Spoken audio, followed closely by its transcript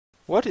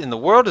What in the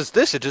world is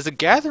this? It is a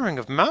gathering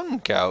of mountain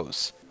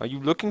cows. Are you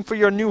looking for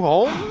your new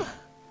home?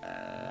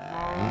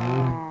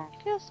 I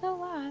feel so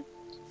lost.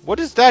 What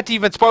is that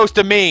even supposed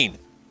to mean?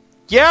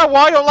 Yeah, well,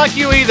 I don't like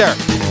you either.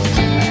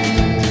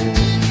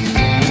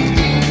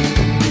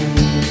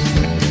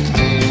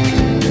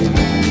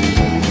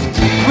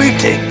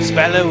 Greetings,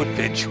 fellow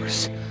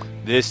adventurers.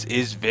 This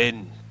is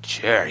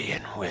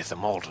Venturian with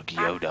Immortal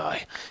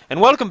Kyodai, and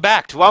welcome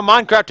back to our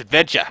Minecraft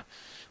adventure.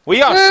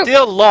 We are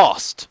still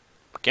lost.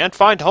 Can't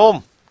find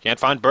home. Can't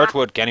find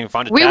Birchwood. Can't even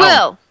find a town. We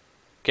will.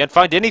 Can't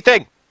find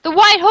anything. The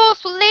white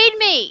horse will lead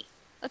me.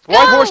 Let's go.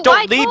 White horse don't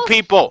White lead horse.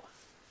 people.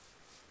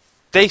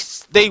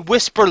 They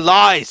whisper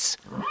lies.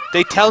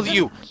 They tell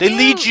you. They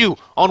lead you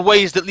on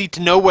ways that lead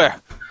to nowhere.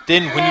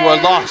 Then when you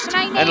are lost Can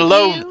I and name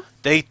alone, you?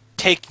 they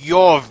take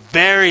your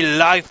very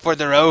life for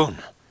their own.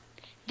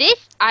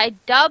 I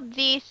dub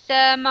this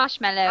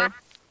marshmallow.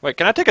 Wait,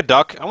 can I take a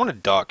duck? I want a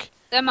duck.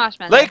 The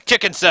marshmallow. Lake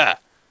chicken, sir.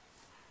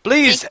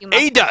 Please Thank you,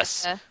 aid marshmallow, us.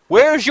 sir.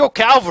 Where's your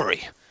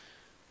cavalry?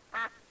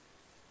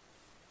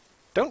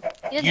 Don't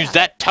Yes, use sir.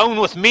 that tone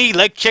with me,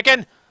 Lake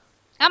Chicken.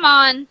 Come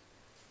on.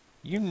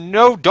 You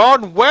know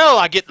darn well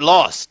I get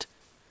lost.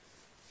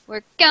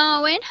 We're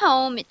going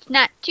home. It's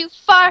not too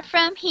far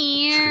from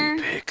here.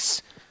 Tree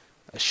pigs.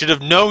 I should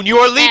have known you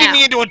are leading Ow.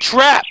 me into a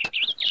trap.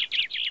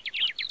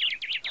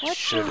 What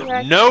Should have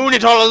direction? known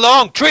it all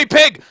along. Tree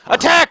pig,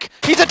 attack!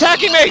 He's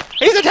attacking me!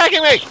 He's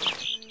attacking me!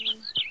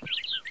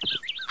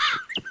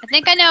 I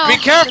think I know. Be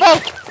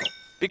careful!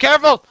 Be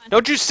careful!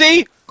 Don't you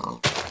see?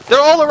 They're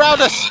all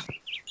around us.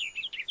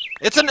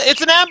 It's an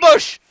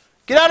ambush.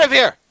 Get out of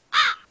here.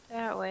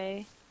 That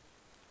way.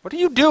 What are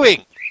you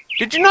doing?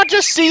 Did you not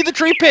just see the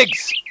tree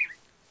pigs?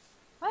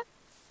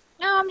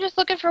 No, I'm just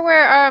looking for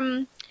where,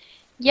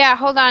 yeah,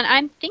 hold on.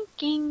 I'm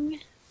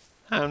thinking.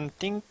 I'm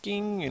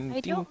thinking and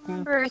I don't thinking.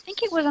 remember. I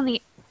think it was on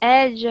the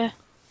edge. So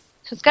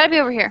it's gotta be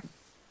over here.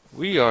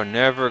 We are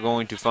never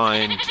going to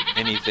find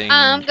anything.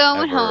 I'm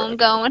going ever. home,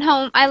 going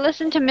home. I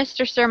listened to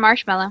Mr. Sir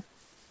Marshmallow.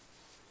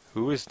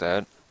 Who is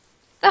that?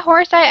 The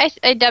horse, I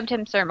dubbed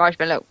him Sir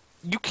Marshmallow.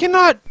 You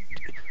cannot.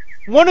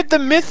 One of the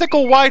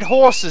mythical white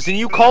horses, and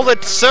you call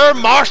it Sir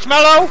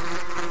Marshmallow?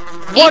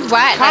 What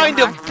white, kind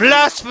like of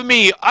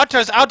blasphemy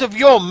utters out of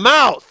your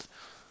mouth?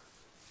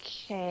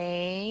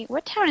 Okay.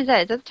 What town is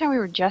that? Is that the town we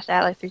were just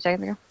at like 3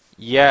 seconds ago?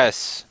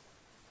 Yes.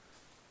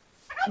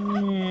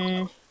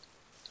 Hmm.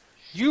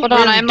 You Hold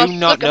really on, I do must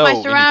not look know at my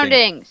anything.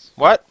 surroundings.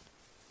 What?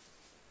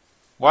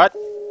 What?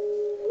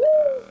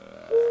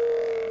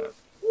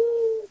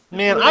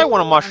 Man, I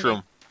want a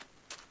mushroom.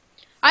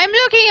 I'm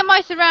looking at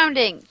my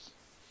surroundings.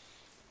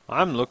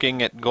 I'm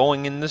looking at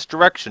going in this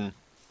direction.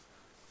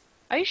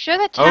 Are you sure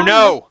that town Oh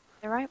no! was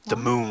the right The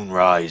one? moon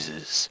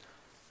rises.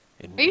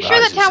 It Are you sure that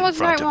rises town in was the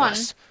front right of one?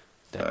 us.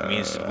 That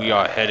means that we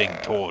are heading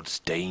towards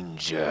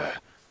danger.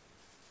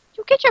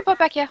 You get your butt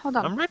back here. Hold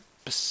on. I'm right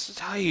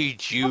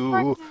beside How you.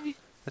 far can I-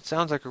 That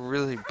sounds like a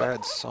really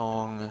bad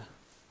song.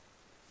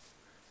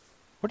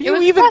 What are It you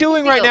was even across the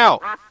doing right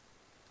field. now?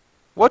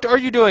 What are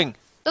you doing?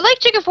 The Lake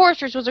Chicken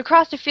Fortress was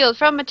across the field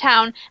from a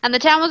town, and the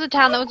town was a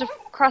town that was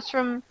across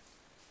from.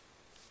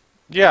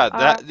 Yeah,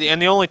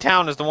 and the only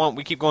town is the one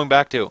we keep going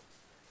back to.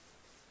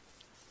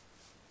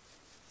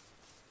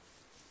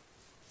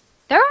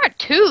 There aren't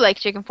 2 Lake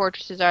Chicken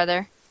Fortresses, are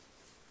there?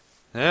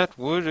 That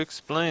would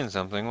explain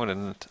something,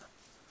 wouldn't it?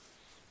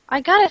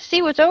 I gotta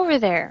see what's over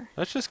there.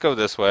 Let's just go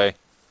this way.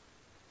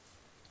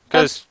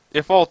 Because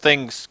if all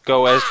things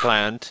go as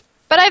planned...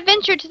 But I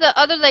ventured to the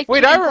other Lake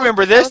Wait, Chicken I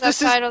remember Fortress. this. I was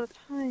This is- outside all the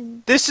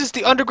time. This is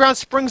the underground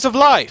springs of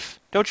life.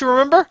 Don't you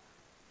remember?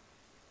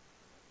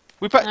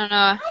 We I don't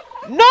know.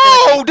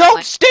 No!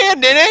 Don't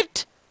stand in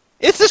it!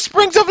 It's the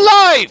springs of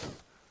life!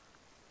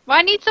 Well,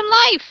 I need some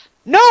life.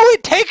 No,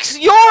 it takes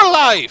your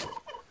life!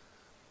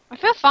 I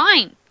feel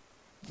fine.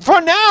 For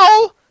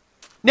now!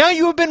 Now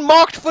you have been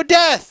marked for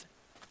death!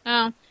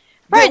 Oh.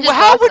 Probably Then just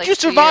how lost, would like, you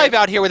 2 survive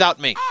years. out here without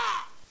me?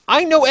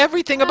 I know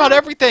everything about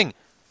everything!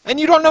 And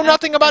you don't know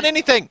nothing about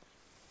anything!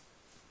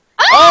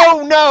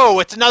 Oh no!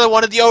 It's another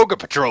one of the ogre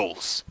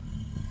patrols!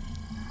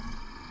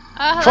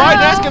 Try and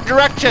hello? ask him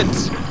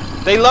directions!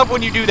 They love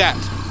when you do that!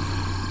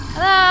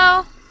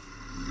 Hello?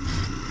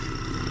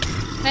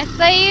 Can I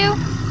slay you?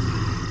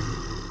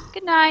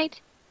 Good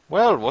night.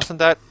 Well, wasn't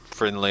that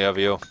friendly of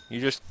you? You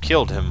just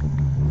killed him.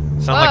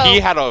 It's not like he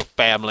Whoa. had a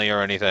family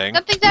or anything.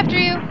 Something's after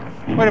you.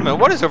 Wait a minute,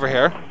 what is over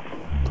here?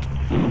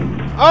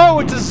 Oh,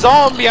 it's a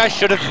zombie, I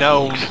should have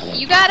known.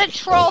 You got a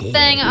troll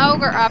thing,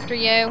 ogre after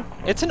you.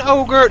 It's an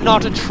ogre,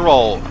 not a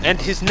troll.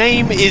 And his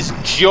name is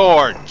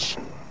George.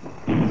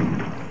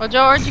 Well,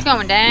 George, you're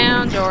going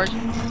down, George.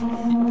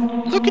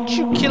 Look at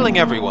you killing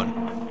everyone.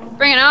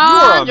 Bring it You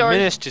are on, a George.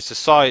 menace to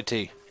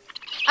society.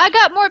 I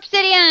got more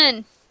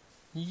obsidian.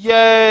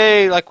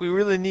 Yay! Like we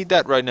really need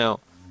that right now.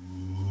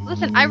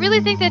 Listen, I really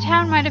think the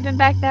town might have been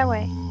back that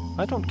way.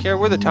 I don't care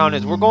where the town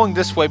is. We're going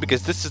this way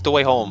because this is the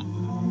way home.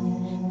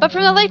 But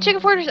from the Lake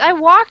Chicken Fortress, I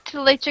walked to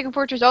the Lake Chicken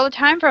Fortress all the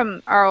time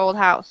from our old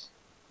house.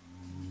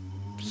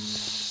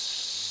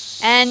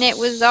 And it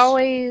was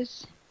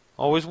always...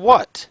 Always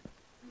what?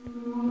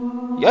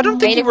 Yeah, I don't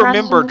think Right you across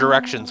remember from the-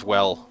 directions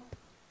well.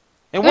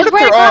 And It what was if right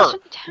there across are? from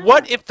the town.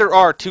 What if there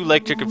are two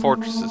Lake Chicken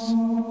fortresses?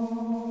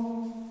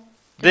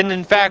 Then,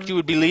 in fact, you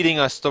would be leading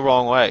us the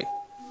wrong way.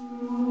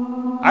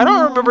 I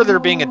don't remember there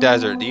being a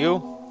desert, do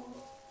you?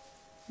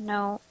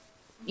 No.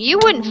 You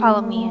wouldn't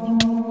follow me anyway.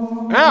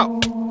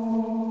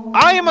 No.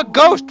 I am a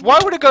ghost! Why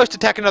would a ghost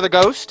attack another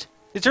ghost?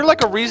 Is there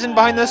like a reason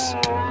behind this?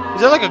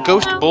 Is there like a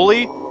ghost No.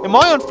 bully? Am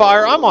I on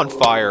fire? I'm on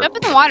fire. Jump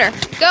in the water.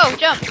 Go,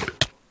 jump.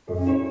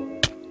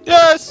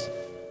 Yes!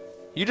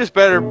 You just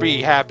better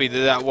be happy that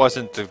that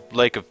wasn't the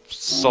Lake of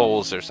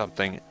Souls or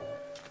something.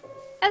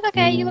 That's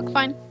okay, you look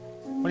fine.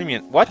 What do you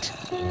mean? What?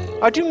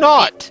 I do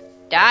not!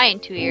 Die in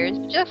 2 years,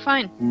 but you look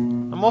fine.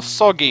 I'm all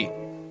soggy.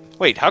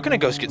 Wait, how can a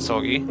ghost get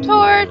soggy?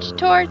 Torch,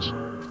 torch.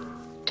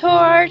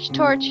 Torch,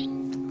 torch.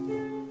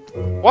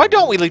 Why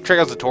don't we leave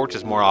trails of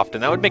torches more often?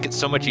 That would make it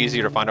so much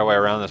easier to find our way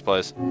around this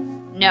place.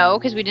 No,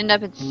 because we'd end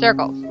up in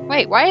circles.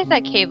 Wait, why is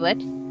that cave lit?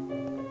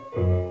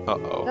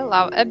 Uh-oh. The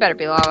lava. It better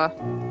be lava.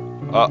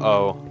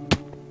 Uh-oh.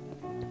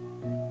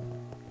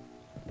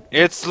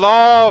 It's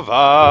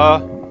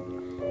lava!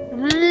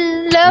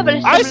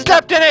 Lava. I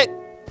stepped in it!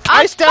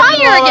 On stepped in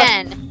the fire lava!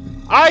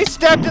 again! I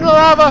stepped in the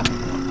lava!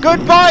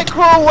 Goodbye,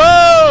 cruel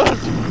world!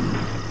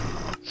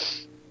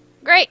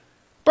 Great.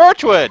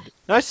 Birchwood!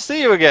 Nice to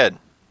see you again.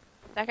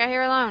 That guy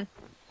here alone.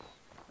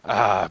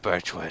 Ah,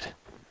 Birchwood.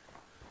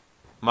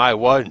 My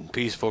one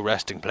peaceful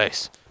resting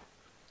place.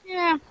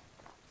 Yeah.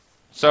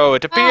 So,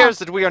 it appears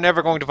that we are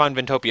never going to find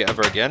Ventopia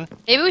ever again.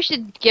 Maybe we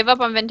should give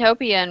up on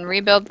Ventopia and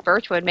rebuild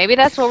Birchwood. Maybe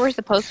that's what we're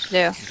supposed to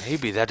do.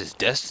 Maybe that is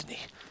destiny.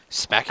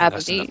 Smacking I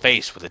us in the believe.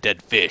 face with a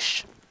dead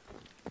fish.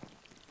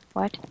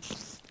 What?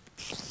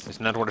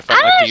 Isn't that what it I felt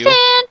don't like to you?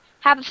 understand.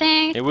 Have a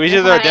thing. It was If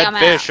either a I dead am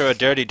fish out. or a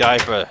dirty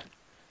diaper.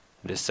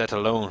 It is set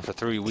alone for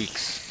 3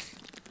 weeks.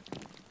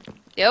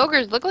 The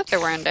ogres look like they're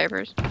wearing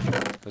diapers.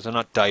 Those are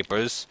not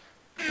diapers.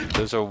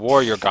 Those are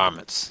warrior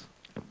garments.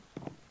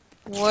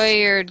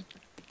 Weird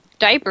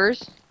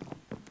diapers.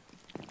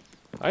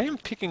 I am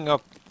picking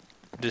up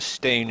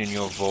disdain in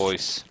your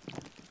voice.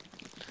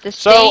 The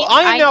So, state,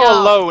 I am now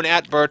know. alone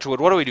at Birchwood.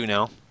 What do we do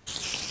now?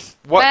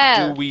 What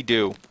Well, do we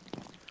do?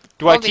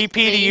 Do I TP to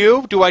obviously-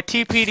 you? Do I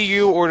TP to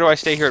you, or do I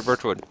stay here at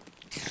Birchwood?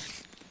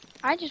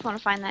 I just want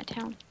to find that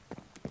town.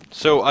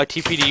 So, I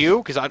TP to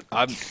you? Because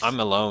I'm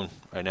alone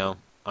right now.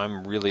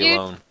 I'm really Dude.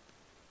 alone.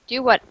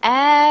 Do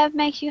whatever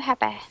makes you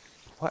happy.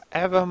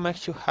 Whatever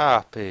makes you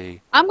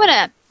happy. I'm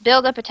gonna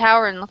build up a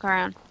tower and look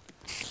around.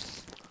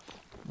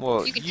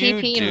 Well, You can you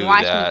TP do and watch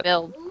me that.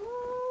 build.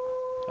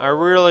 I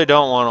really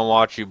don't want to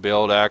watch you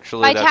build,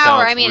 actually. By That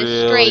tower, sounds I mean a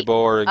really straight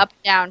boring. up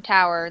down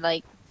tower,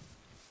 like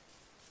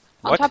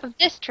on What? top of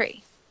this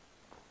tree.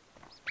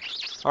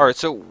 Alright,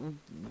 so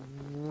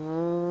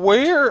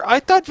where? I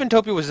thought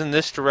Ventopia was in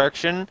this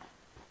direction,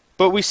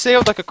 but we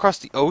sailed like across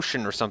the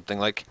ocean or something.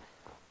 Like,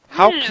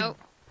 how? No.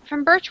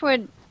 From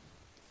Birchwood.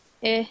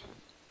 Eh.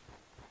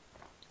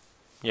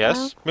 Yes.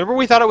 Well- Remember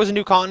we thought it was a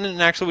new continent,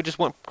 and actually we just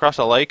went across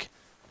a lake.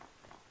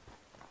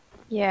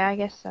 Yeah, I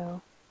guess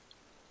so.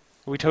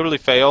 We totally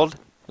failed.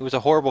 It was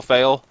a horrible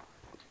fail.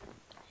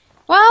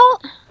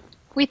 Well,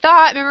 we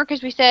thought. Remember,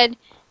 because we said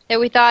that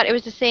we thought it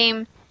was the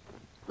same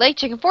Lake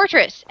Chicken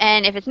Fortress,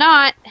 and if it's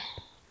not, see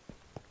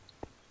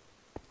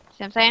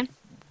what I'm saying?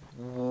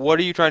 What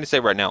are you trying to say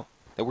right now?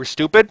 That we're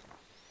stupid?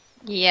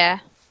 Yeah.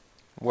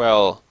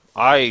 Well,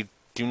 I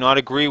do not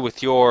agree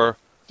with your.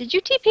 Did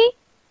you TP?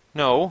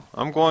 No,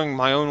 I'm going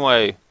my own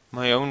way.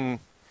 My own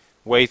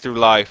way through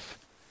life.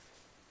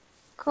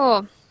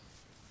 Cool.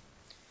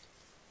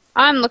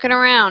 I'm looking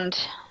around.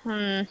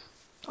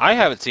 I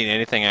haven't seen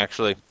anything,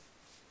 actually.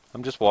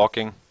 I'm just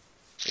walking.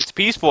 It's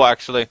peaceful,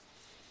 actually.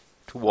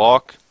 To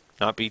walk,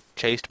 not be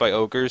chased by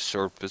ogres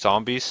or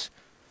zombies.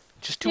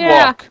 Just to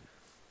Yeah. walk.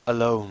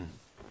 Alone.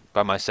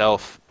 By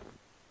myself.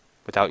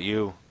 Without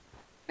you.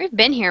 We've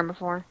been here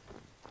before.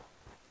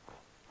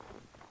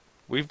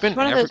 We've been It's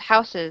one of every... those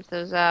houses.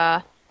 Those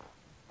What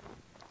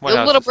those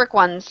little houses? brick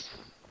ones.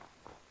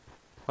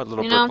 What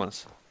little you brick know?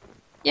 ones?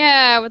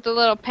 Yeah, with the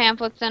little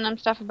pamphlets in them,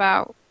 stuff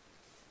about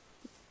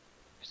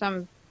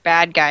some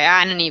bad guy.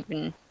 I don't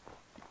even.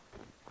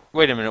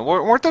 Wait a minute.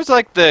 Weren't those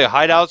like the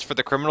hideouts for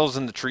the criminals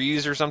in the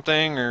trees or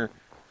something? Or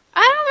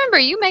I don't remember.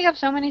 You make up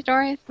so many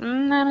stories. I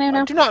don't even I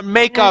know. do not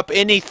make Yeah. up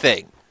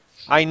anything.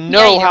 I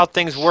know you do. how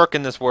things work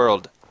in this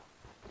world.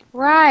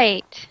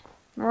 Right.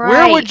 Right.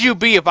 Where would you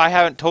be if I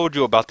haven't told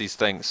you about these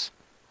things?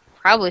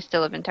 Probably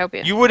still live in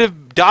Topia. You would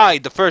have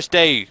died the first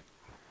day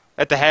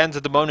at the hands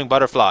of the moaning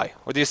butterfly,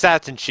 or the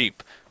assassin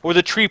sheep, or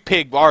the tree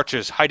pig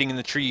archers hiding in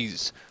the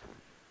trees.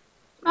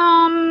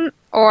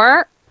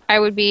 Or I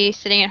would be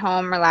sitting at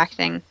home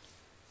relaxing.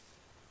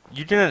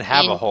 You didn't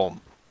have a In-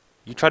 home.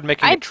 You tried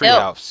making I a tree built-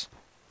 house.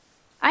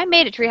 I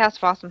made a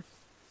treehouse awesome.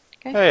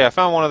 Hey, I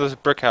found one of those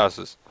brick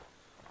houses.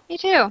 Me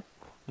too.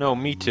 No,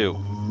 me too.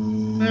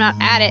 I'm not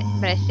at it,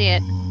 but I see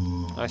it.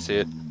 I see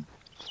it.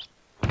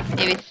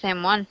 Maybe it's the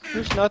same one.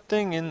 There's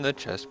nothing in the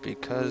chest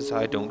because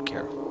I don't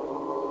care.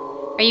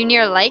 Are you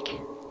near a lake?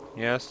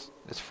 Yes,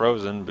 it's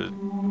frozen, but...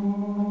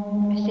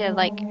 I see a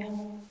lake.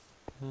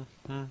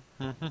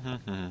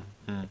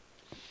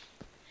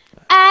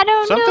 I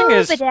don't Something know.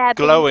 is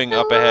glowing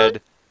up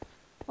ahead.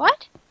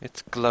 What?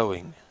 It's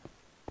glowing.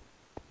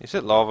 Is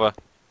it lava?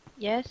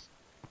 Yes.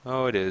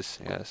 Oh, it is.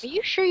 Yes. Are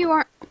you sure you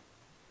aren't?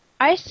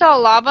 I saw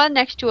lava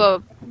next to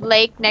a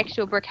lake, next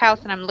to a brick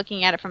house, and I'm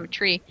looking at it from a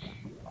tree.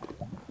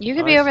 You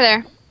could be over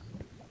there.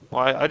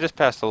 Well, I just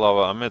passed the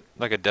lava. I'm at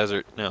like a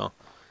desert now.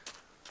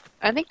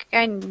 I think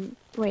I...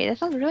 Wait, that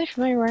sounds really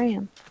familiar where I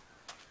am.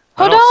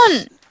 Hold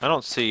on! I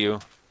don't see you.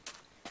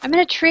 I'm in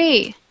a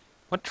tree.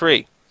 What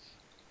tree?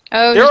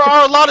 Oh, There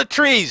are a lot of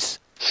trees!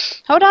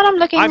 Hold on, I'm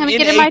looking. I'm Let me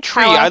in get in a my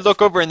tree. tower. I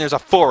look over and there's a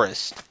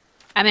forest.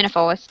 I'm in a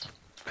forest.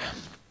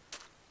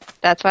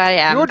 That's why I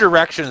am. Your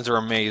directions are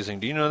amazing.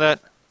 Do you know that?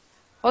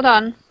 Hold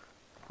on.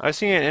 I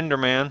see an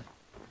Enderman.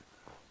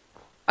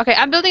 Okay,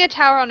 I'm building a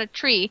tower on a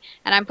tree,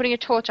 and I'm putting a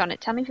torch on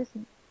it. Tell me if you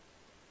see.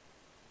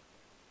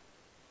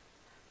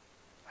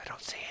 I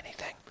don't see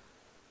anything.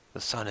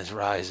 The sun is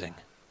rising.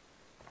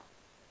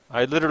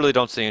 I literally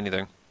don't see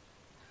anything.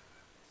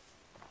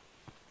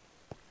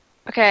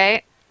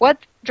 Okay, what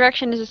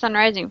direction is the sun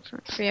rising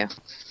for you?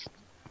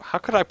 How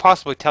could I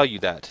possibly tell you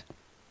that?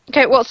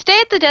 Okay, well, stay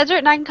at the desert,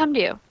 and I can come to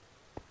you.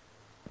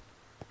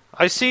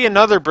 I see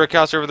another brick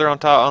house over there on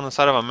top, on the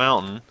side of a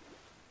mountain.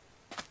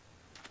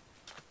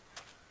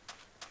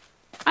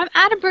 I'm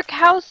at a brick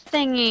house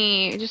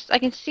thingy. I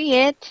can see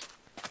it.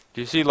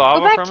 Do you see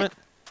lava from it?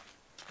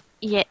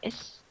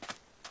 Yes.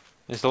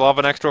 Is the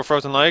lava next to a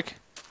frozen lake?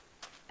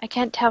 I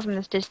can't tell from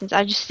this distance.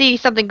 I just see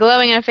something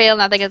glowing in a field,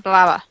 and I think it's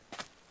lava.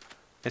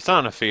 It's not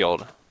in a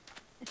field.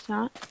 It's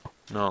not?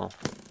 No.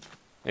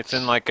 It's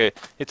in like a...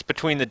 It's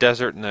between the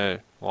desert and the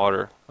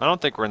water. I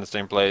don't think we're in the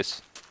same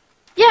place.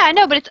 Yeah, I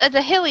know, but it's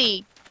a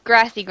hilly,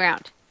 grassy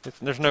ground.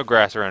 There's no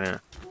grass around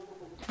here.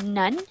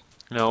 None?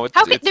 No,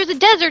 There's a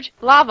desert,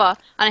 lava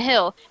on a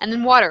hill, and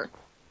then water.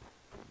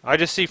 I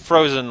just see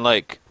frozen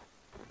lake.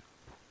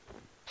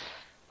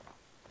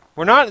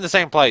 We're not in the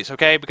same place,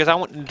 okay? Because I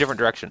went in a different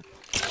direction.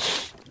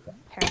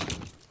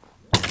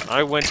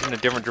 I went in a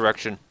different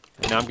direction,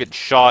 and now I'm getting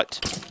shot.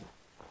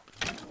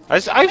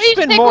 I've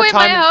spent more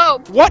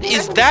time... What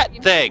is that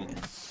thing?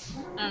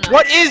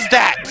 What is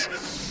that?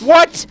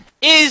 What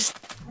is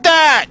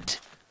that?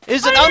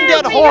 It's an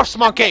undead horse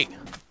monkey.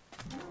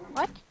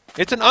 What?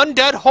 It's an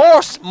undead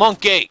horse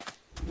monkey.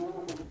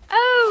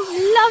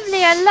 Oh,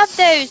 lovely. I love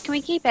those. Can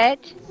we keep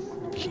it?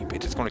 Keep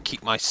it. It's going to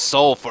keep my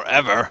soul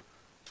forever.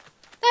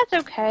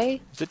 That's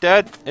okay. Is it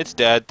dead? It's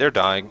dead. They're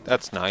dying.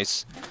 That's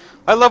nice.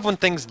 I love when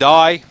things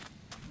die.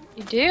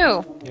 You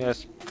do?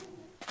 Yes.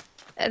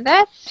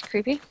 That's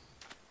creepy.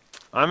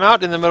 I'm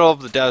out in the middle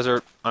of the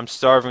desert. I'm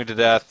starving to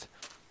death.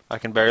 I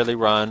can barely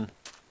run.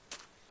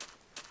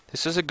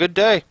 This is a good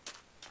day.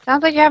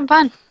 Sounds like you're having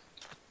fun.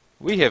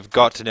 We have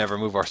got to never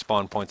move our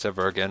spawn points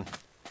ever again.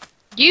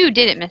 You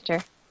did it,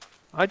 mister.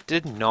 I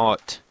did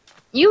not.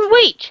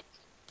 Wait!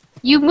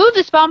 You moved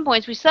the spawn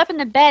points, we slept in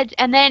the beds,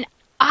 and then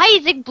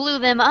Isaac blew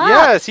them up!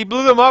 Yes, he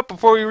blew them up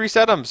before we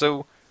reset them,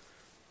 so...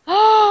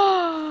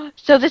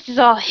 So this is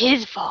all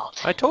his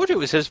fault. I told you it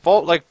was his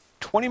fault like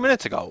 20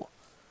 minutes ago.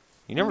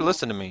 You never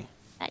listened to me.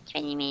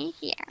 20 minutes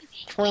here.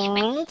 20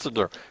 minutes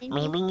ago.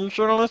 Maybe you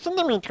should have listened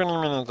to me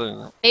 20 minutes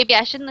ago. Maybe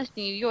I shouldn't listen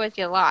to you. You always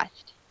get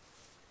lost.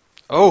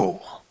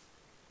 Oh.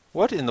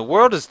 What in the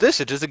world is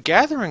this? It is a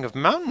gathering of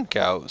mountain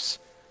cows.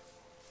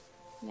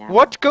 Yeah.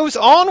 What goes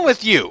on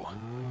with you?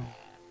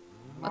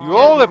 You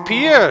all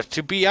appear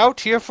to be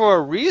out here for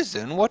a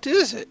reason. What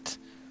is it?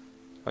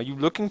 Are you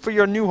looking for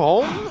your new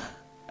home?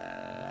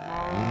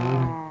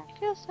 I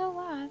feel so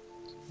lost.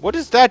 What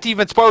is that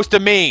even supposed to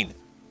mean?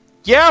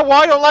 Yeah,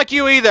 well, I don't like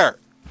you either.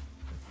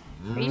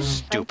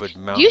 Stupid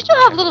mountain. Do you still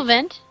have little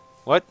Vent?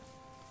 What?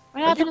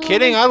 What Are you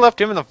kidding? I left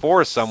him in the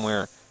forest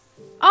somewhere.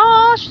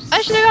 Oh,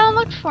 I should have gone and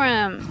looked for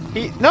him.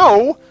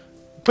 No,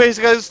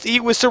 because he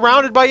was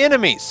surrounded by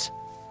enemies.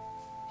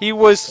 He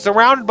was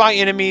surrounded by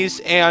enemies,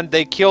 and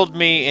they killed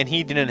me, and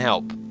he didn't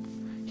help.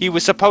 He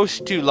was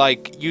supposed to,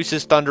 like, use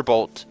his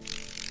Thunderbolt,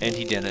 and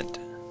he didn't.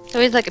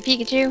 So he's like a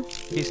Pikachu?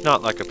 He's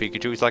not like a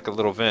Pikachu. He's like a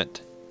little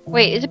Vent.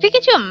 Wait, is a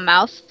Pikachu a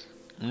mouse?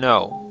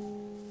 No.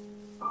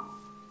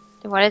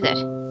 Then what is it?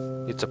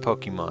 It's a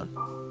Pokemon.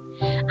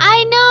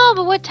 I know,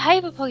 but what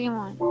type of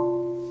Pokemon?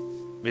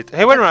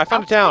 Hey, wait a minute. I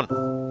found a town.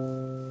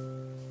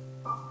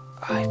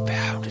 I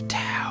found a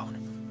town.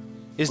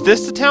 Is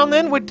this the town,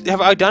 then?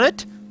 Have I done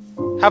it?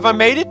 Have I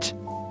made it?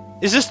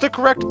 Is this the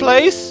correct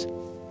place?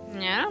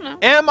 Yeah, I don't know.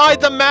 Am I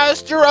the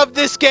master of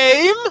this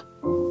game?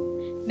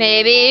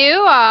 Maybe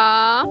you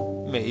are.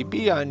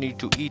 Maybe I need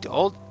to eat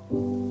all...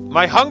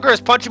 My hunger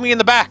is punching me in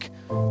the back.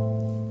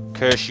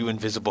 Curse you,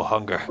 invisible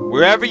hunger.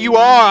 Wherever you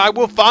are, I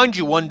will find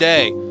you one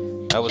day.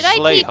 I will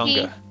slay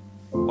hunger.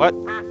 What?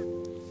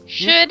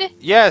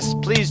 Yes,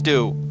 please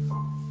do.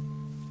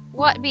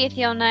 What beeth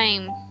your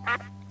name?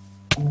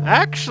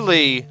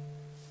 Actually,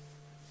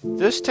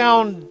 this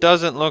town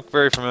doesn't look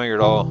very familiar at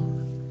all.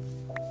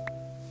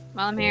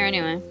 Well, I'm here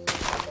anyway.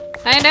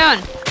 How you doing?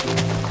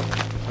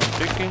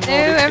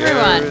 Hello,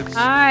 everyone.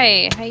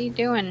 Hi. How you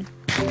doing?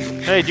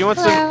 Hey, do you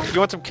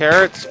want some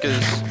carrots?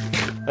 Cause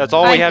That's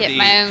all we have to I eat. get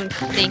my own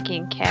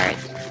stinking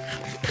carrots.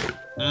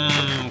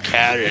 Mmm,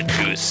 carrot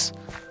juice.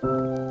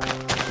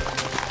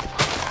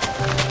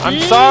 I'm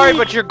sorry,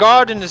 but your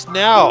garden is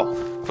now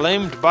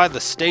claimed by the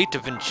state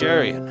of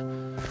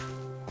Venturian.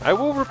 I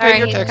will repay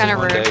your he's taxes kinda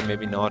one rude. day,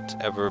 maybe not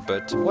ever,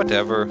 but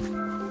whatever.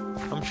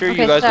 I'm sure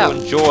you Okay, guys so-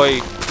 will enjoy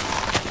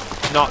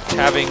not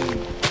having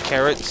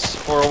carrots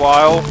for a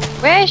while.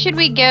 Where should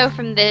we go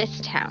from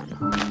this town?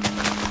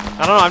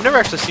 I don't know, I've never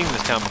actually seen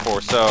this town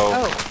before, so...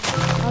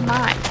 Oh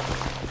my.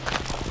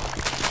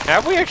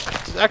 Have we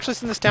actually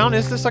seen this town?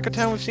 Is this like a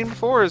town we've seen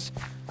before?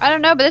 I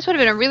don't know, but this would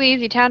have been a really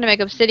easy town to make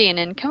obsidian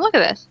in. Come look at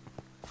this.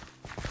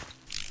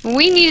 When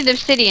we needed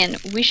obsidian,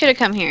 we should have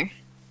come here.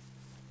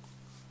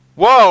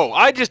 Whoa!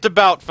 I just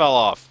about fell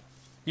off.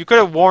 You could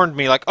have warned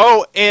me, like,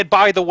 oh, and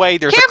by the way,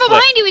 there's Careful a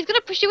cliff. behind you! He's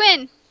gonna push you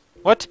in!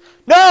 What?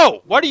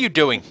 No! What are you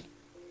doing?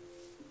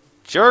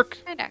 Jerk.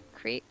 Kinda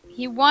creep.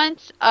 He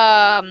wants,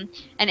 an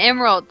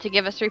emerald to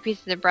give us 3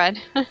 pieces of bread.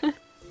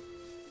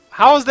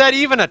 How is that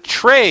even a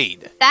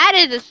trade? That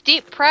is a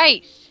steep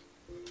price.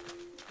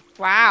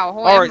 Wow.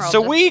 Alright,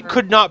 so we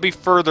could not be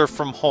further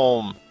from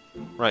home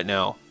right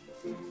now.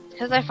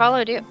 Because I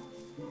followed you.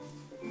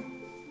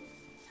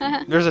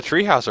 There's a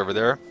treehouse over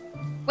there.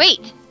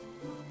 Wait!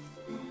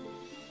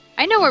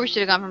 I know where we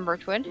should have gone from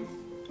Birchwood.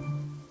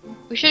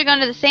 We should have gone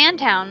to the sand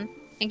town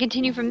and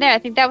continued from there. I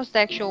think that was the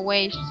actual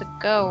way to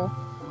go.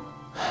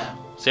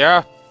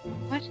 Sarah?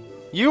 What?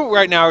 You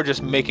right now are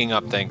just making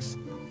up things.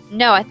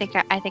 No, I think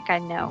I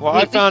know. Well, we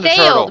I found a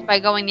sailed turtle. by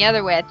going the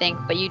other way, I think,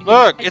 but you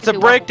Look, it's a technically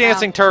walked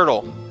breakdancing around.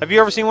 turtle. Have you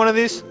ever seen one of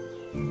these?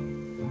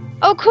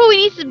 Oh, cool! We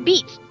need some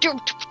beats.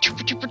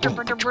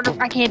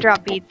 I can't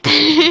drop beats.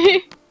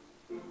 He's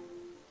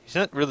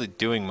not really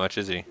doing much,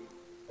 is he?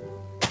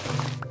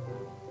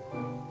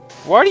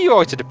 Why do you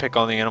always have to pick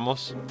on the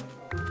animals?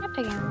 I'm not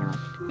picking on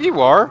them.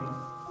 You are.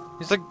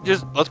 He's like,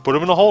 just let's put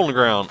him in a hole in the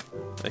ground.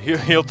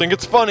 He'll think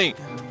it's funny.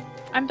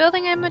 I'm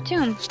building him a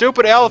tomb.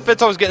 Stupid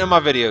elephants I was getting in my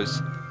videos.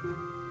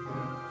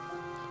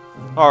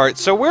 Alright,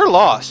 so we're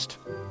lost.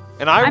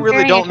 And I I'm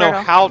really burying don't a know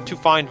turtle. how to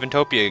find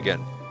Ventopia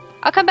again.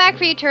 I'll come back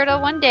for you,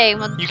 turtle, one day.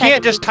 We'll You check can't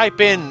and just see- type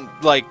in,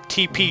 like,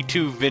 TP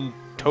to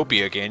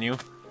Ventopia, can you?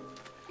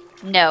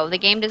 No, the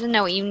game doesn't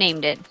know what you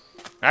named it.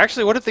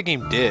 Actually, what if the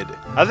game did?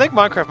 I think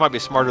Minecraft might be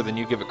smarter than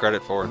you give it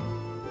credit for.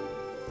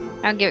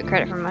 I don't give it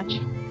credit for much.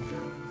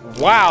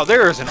 Wow,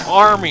 there is an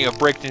army of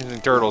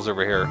breakdancing turtles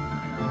over here.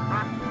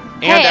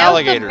 And Hey,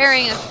 alligators.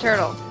 I was still burying a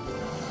turtle.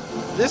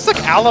 This is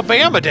like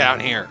Alabama down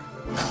here.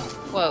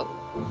 Whoa.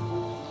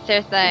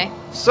 Seriously.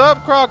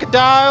 Sup,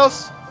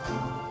 crocodiles? Is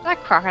that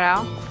a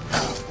crocodile?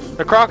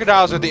 The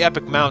crocodiles are the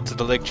epic mounts of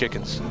the lake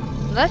chickens.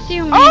 Unless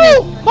you mean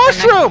Oh, it's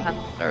mushroom! the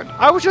next episode.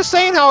 I was just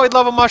saying how I'd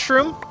love a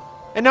mushroom,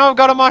 and now I've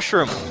got a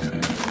mushroom.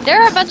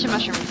 There are a bunch of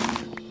mushrooms.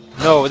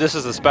 No, this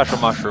is a special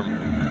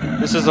mushroom.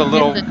 This is a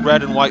little It's a-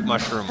 red and white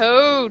mushroom.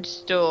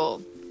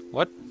 Toadstool.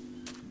 What?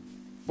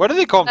 What do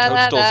they call them Da, da,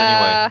 toadstools da.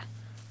 anyway?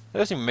 That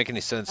doesn't even make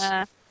any sense.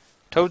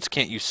 Toads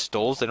can't use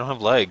stools, they don't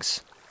have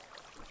legs.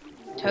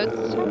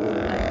 Toadstool?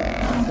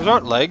 Those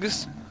aren't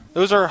legs.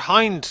 Those are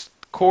hind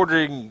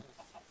quartering,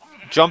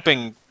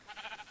 jumping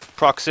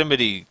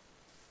proximity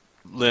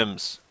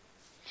limbs.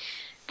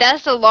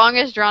 That's the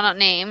longest drawn out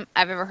name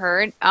I've ever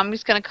heard. I'm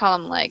just gonna call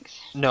them legs.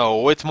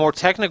 No, it's more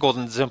technical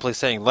than simply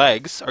saying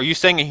legs. Are you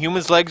saying a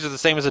human's legs are the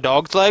same as a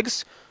dog's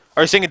legs?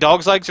 Are you saying a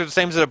dog's legs are the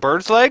same as a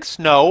bird's legs?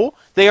 No,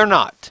 they are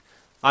not.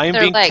 I am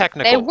They're being legs.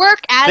 technical. They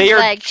work as They are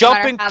legs. no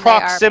matter jumping how they are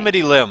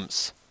proximity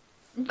limbs.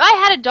 made. If I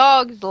had a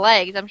dog's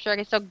legs, I'm sure I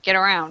could still get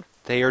around.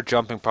 They are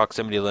jumping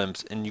proximity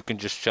limbs, and you can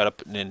just shut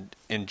up and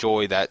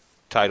enjoy that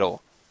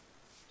title.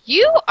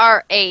 You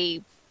are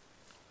a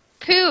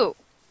poo.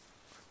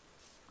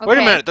 Wait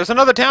a Okay. minute, there's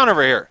another town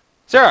over here.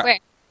 Sarah, Where?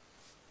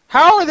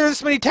 how are there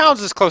this many towns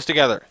this close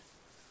together?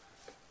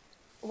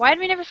 Why did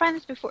we never find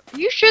this before? Are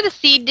you sure the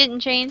seed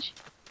didn't change?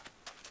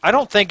 I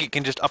don't think it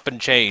can just up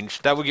and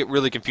change. That would get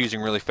really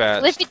confusing really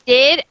fast. Well, if it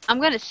did, I'm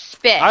gonna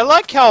spit. I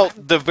like how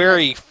the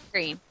very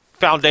Scream.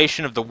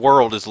 foundation of the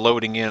world is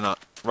loading in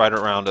right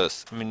around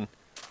us. I mean,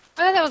 I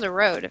thought that was a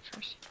road at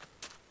first.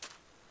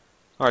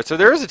 alright, so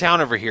there is a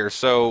town over here,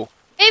 so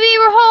Maybe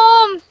we're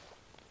home.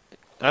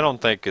 I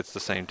don't think it's the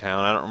same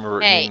town. I don't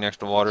remember it Hey. being next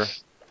to water.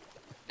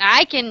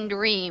 I can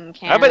dream,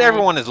 can I bet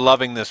everyone is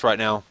loving this right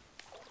now.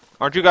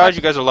 Aren't you guys?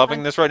 You guys are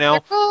loving this right now?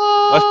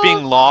 Us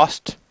being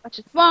lost Let's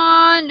just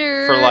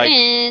wander For, like,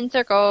 in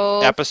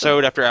circles.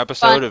 episode after Fun,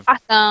 episode of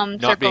awesome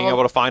not being circles.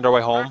 able to find our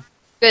way home.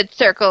 Good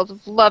circles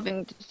of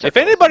loving circles. If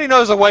anybody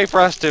knows a way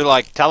for us to,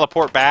 like,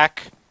 teleport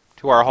back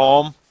to our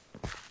home,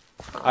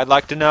 I'd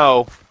like to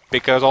know.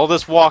 Because all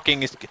this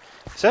walking is...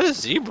 Is that a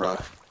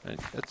zebra?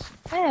 That's...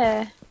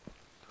 Yeah.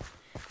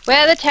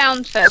 Where the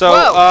town's folk. So,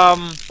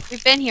 Whoa,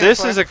 we've been here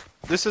this before.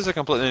 is a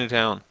completely new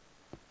town.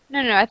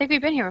 No, I think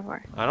we've been here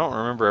before. I don't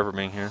remember ever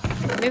being here.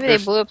 Maybe they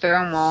There's- blew up their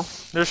own wall.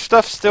 There's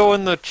stuff still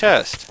in the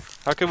chest.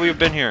 How could we have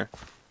been here?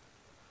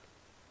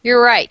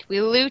 You're right.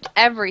 We loot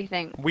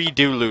everything. We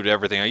do loot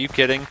everything. Are you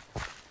kidding?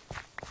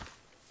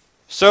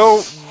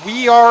 So,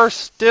 we are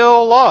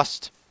still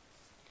lost.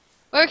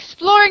 We're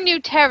exploring new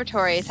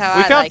territories. How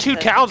We I found like 2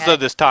 to towns look though at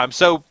it. this time,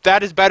 so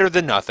that is better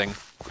than nothing.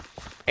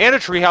 And a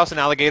treehouse and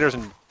alligators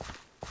and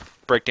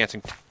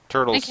breakdancing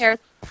turtles. And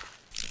carrots.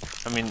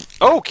 I mean,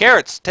 oh,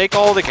 carrots! Take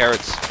all the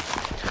carrots.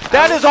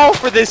 That is all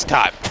for this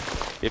time.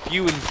 If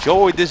you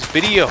enjoyed this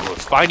video of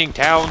finding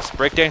towns,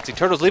 breakdancing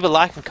turtles, leave a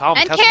like and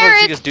comment. And Tell us what you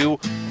carrots! guys do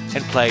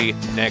and play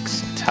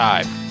next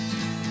time.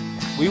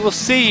 We will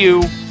see you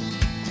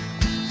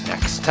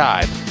next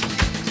time.